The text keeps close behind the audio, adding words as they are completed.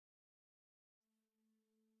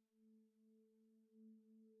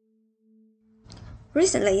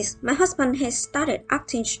Recently, my husband has started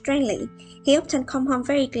acting strangely. He often comes home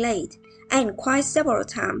very late. I inquired several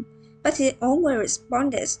times, but he always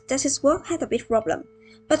responded that his work had a big problem.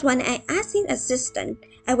 But when I asked his assistant,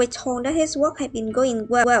 I was told that his work had been going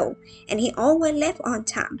well, and he always left on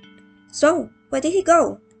time. So, where did he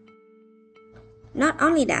go? Not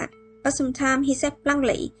only that, but sometimes he said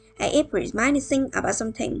bluntly, if reminiscing about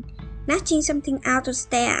something, snatching something out to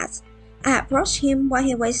stare at. I approached him while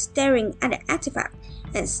he was staring at the artifact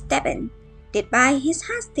and stepping. Despite his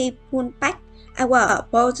hasty pull back, I was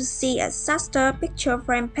able to see a sinister picture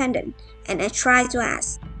frame pendant, and I tried to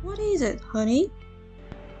ask, "What is it, honey?"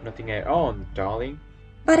 Nothing at all, darling.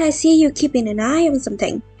 "But I see you keeping an eye on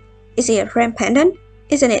something. Is it a frame pendant?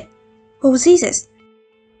 Isn't it? Who sees it?"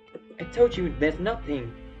 I told you there's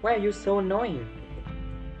nothing. Why are you so annoying?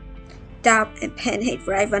 Doubt and pain had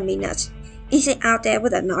driven me nuts. Is he out there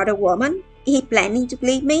with another woman? Is he planning to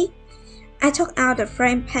leave me? I took out the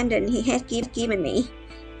framed pendant he had given me.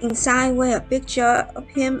 Inside was a picture of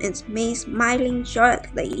him and me smiling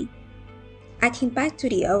joyously. I think back to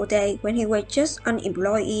the old day when he was just an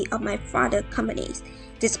employee of my father's company.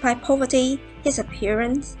 Despite poverty, his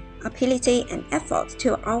appearance, ability, and effort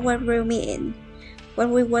to always reel me in.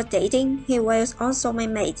 When we were dating, he was also my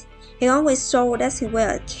mate. He always showed that he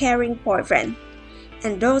was a caring boyfriend.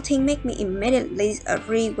 And those things make me immediately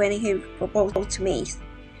agree when he proposed to me.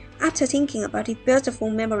 After thinking about the beautiful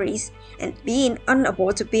memories and being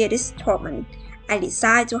unable to bear this torment, I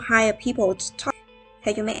decided to hire people to talk.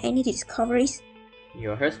 Have you made any discoveries?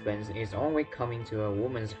 Your husband is always coming to a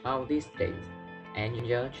woman's house these days.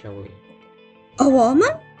 Angel Jolie. A woman?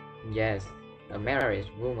 Yes, a married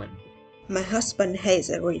woman. My husband has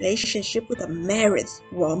a relationship with a married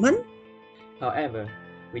woman? However,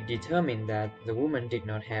 we determined that the woman did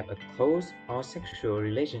not have a close or sexual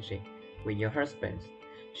relationship with your husband.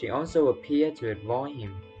 She also appeared to avoid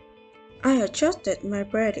him. I adjusted my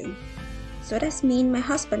breathing. So that means my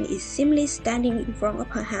husband is simply standing in front of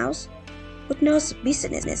her house, with no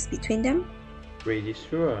business between them? Pretty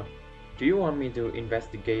sure. Do you want me to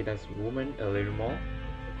investigate that woman a little more?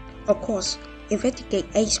 Of course. Investigate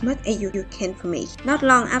as much as you can for me. Not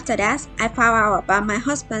long after that, I found out about my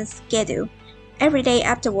husband's schedule. Every day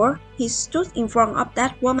after work, he stood in front of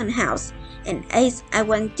that woman's house, and as I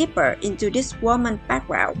went deeper into this woman's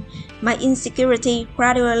background, my insecurity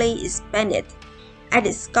gradually expanded. I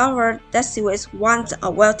discovered that she was once a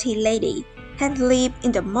wealthy lady, had lived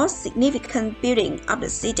in the most significant building of the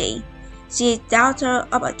city. She is daughter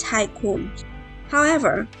of a tycoon.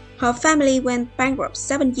 However, her family went bankrupt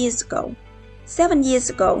 7 years ago. 7 years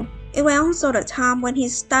ago, it was also the time when he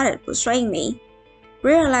started betraying me.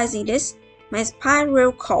 Realizing this, my spine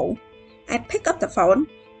grew cold. I picked up the phone.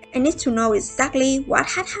 I need to know exactly what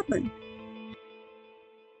had happened.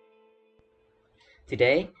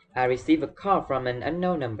 Today, I received a call from an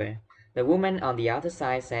unknown number. The woman on the other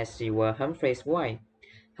side says she was Humphrey's wife.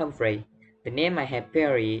 Humphrey, the name I had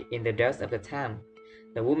buried in the dust of the town.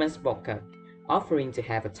 The woman spoke up, offering to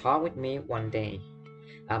have a talk with me one day.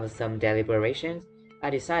 After some deliberations, I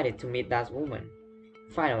decided to meet that woman.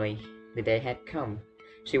 Finally, the day had come.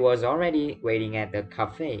 She was already waiting at the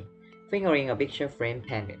cafe, fingering a picture frame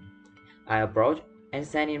pendant. I approached and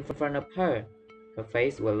sat in front of her. Her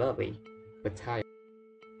face was lovely, but tired.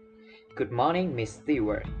 Good morning, Miss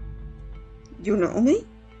Stewart. You know me?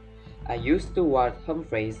 I used to watch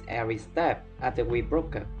Humphrey's every step after we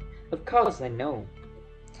broke up. Of course I know.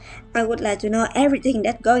 I would like to know everything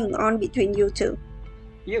that's going on between you two.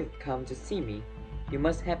 You've come to see me. You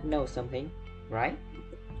must have known something, right?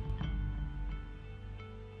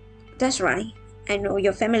 That's right. I know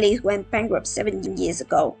your family went bankrupt 7 years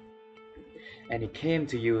ago. And it came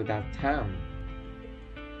to you that time.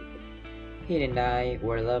 He and I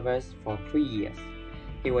were lovers for 3 years.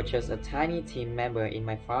 He was just a tiny team member in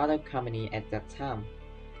my father's company at that time.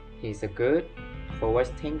 He's a good,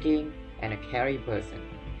 forward-thinking, and a caring person.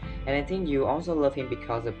 And I think you also love him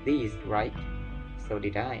because of this, right? So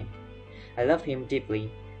did I. I love him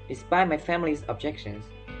deeply, despite my family's objections.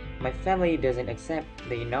 My family doesn't accept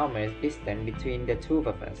the enormous distance between the two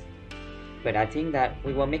of us. But I think that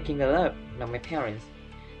we were making love, not my parents.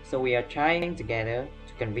 So we are trying together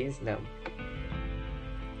to convince them.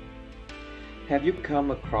 Have you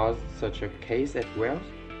come across such a case as well?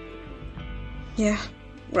 Yeah,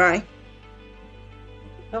 right.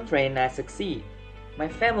 Humphrey and I succeed. My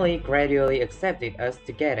family gradually accepted us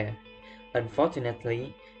together.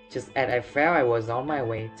 Unfortunately, just as I felt I was on my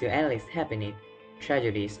way to endless happiness,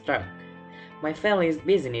 tragedy struck. My family's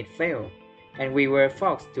business failed, and we were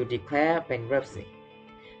forced to declare bankruptcy.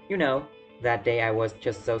 You know, that day I was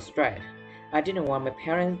just so stressed. I didn't want my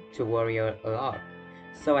parents to worry a lot.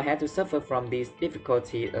 so I had to suffer from these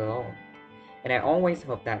difficulties alone. And I always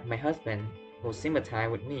hoped that my husband would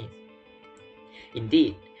sympathize with me.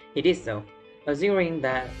 Indeed, he did so, assuring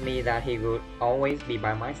me that he would always be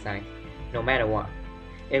by my side, no matter what.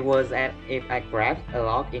 It was as if I grabbed a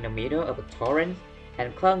log in the middle of a torrent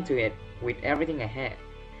and clung to it with everything I had.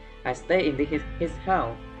 I stayed in his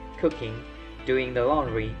house, cooking, doing the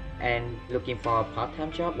laundry, and looking for a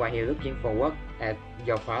part-time job while he looking for work at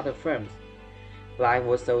your father's firm. Life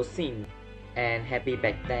was so simple and happy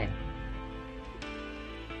back then.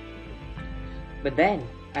 But then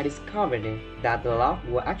I discovered that the log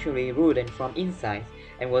was actually rotten from inside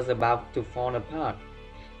and was about to fall apart.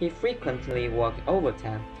 He frequently worked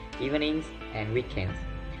overtime, evenings and weekends,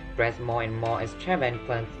 dressed more and more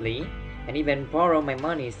extravagantly, and even borrowed my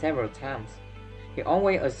money several times. He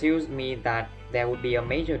always assured me that there would be a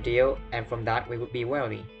major deal and from that we would be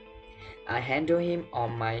wealthy. I handed him all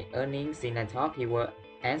my earnings since I thought he was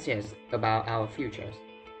anxious about our futures.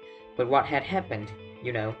 But what had happened,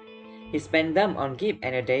 you know, he spent them on gifts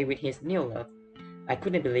and a day with his new love. I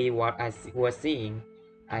couldn't believe what I was seeing.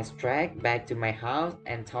 I strayed back to my house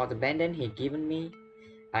and tore the pendant he'd given me.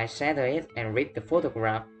 I shattered it and ripped the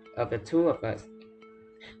photograph of the two of us.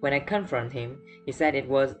 When I confronted him, he said it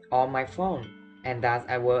was all my fault and that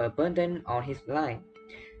I was a burden on his life.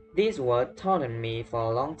 These words taunted me for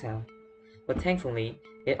a long time, but thankfully,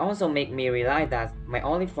 it also made me realize that my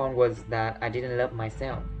only fault was that I didn't love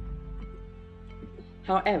myself.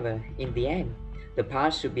 However, in the end, the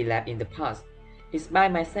past should be left in the past.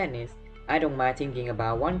 Despite my sadness, I don't mind thinking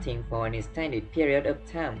about one thing for an extended period of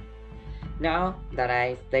time. Now that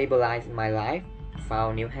I stabilized my life,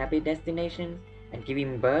 found new happy destinations, and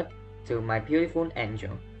giving birth to my beautiful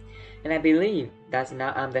angel, and I believe that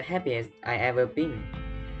now I'm the happiest I ever been.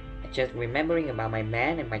 Just remembering about my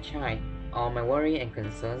man and my child, all my worry and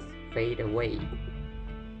concerns fade away.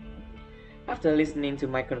 After listening to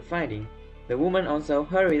my confiding, the woman also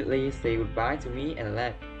hurriedly said goodbye to me and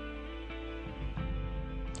left.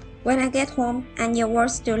 When I get home and your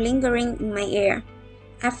words still lingering in my ear,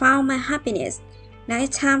 I found my happiness. Now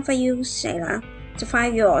it's time for you, Sheila, to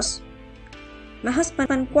find yours. My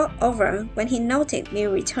husband walked over when he noted me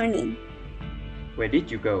returning. Where did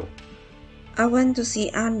you go? I went to see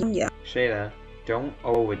Anya. Sheila, don't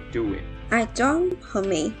overdo it. I don't,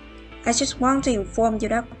 honey. I just want to inform you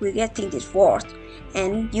that we're getting divorced,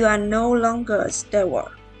 and you are no longer a steward.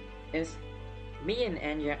 It's me and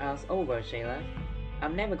Anya are over, Sheila.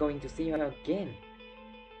 I'm never going to see her again.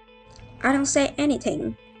 I don't say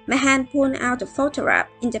anything. My hand pulled out the photograph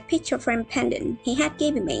in the picture frame pendant he had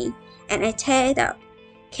given me, and I tear it up,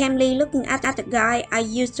 calmly looking at the guy I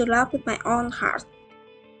used to love with my own heart.